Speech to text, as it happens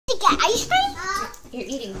ice cream? You're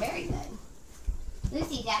eating very good.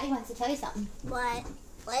 Lucy, Daddy wants to tell you something. What?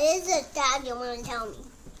 What is it, Dad, you want to tell me?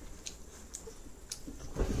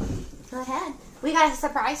 Go ahead. We got a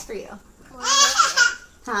surprise for you. What is it?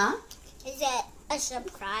 Huh? Is it a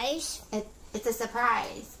surprise? It's a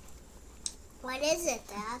surprise. What is it,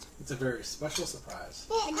 Dad? It's a very special surprise.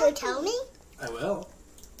 Can you tell me? I will.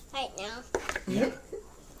 Right now. Yeah.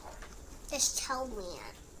 Just tell me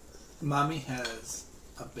it. Mommy has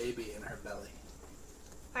a baby in her belly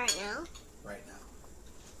Right now. right now.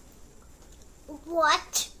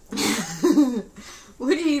 What? What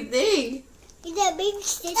do you think? Is it baby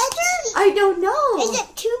sisters? I don't know. Is it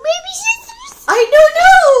 2 baby sisters? I don't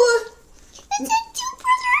know. Is it 2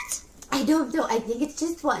 brothers? I don't know. I think it's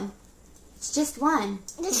just one. It's just one.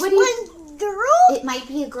 This What do you- one girl? It might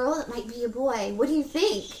be a girl. It might be a boy. What do you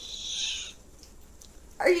think?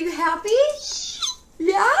 Are you happy?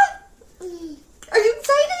 Yeah? Are you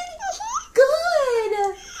excited?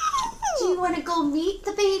 Good. Do you want to go meet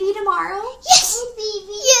the baby tomorrow? Yes,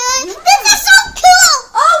 baby. Yes. This is so cool.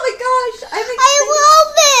 Oh my gosh. I'm excited. I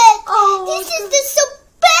love it. Oh, This is the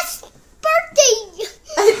best birthday.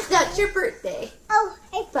 It's not your birthday. Oh,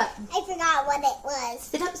 I But forgot what it was.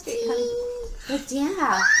 sit up straight, honey. But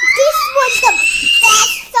yeah. This was the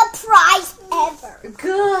best surprise ever.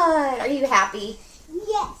 Good. Are you happy?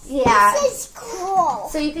 Yes. Yeah. This is cool.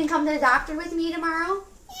 So you can come to the doctor with me tomorrow?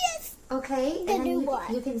 Yes. Okay. To And do then what?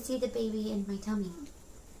 you can see the baby in my tummy.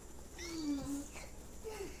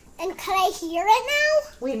 And can I hear it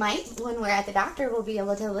now? We might, when we're at the doctor, we'll be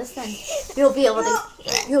able to listen. You'll be able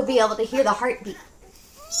to hear the heartbeat.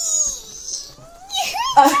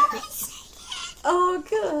 Oh,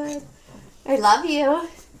 good. I love you.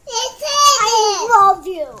 I love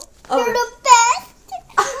you. Oh. You're the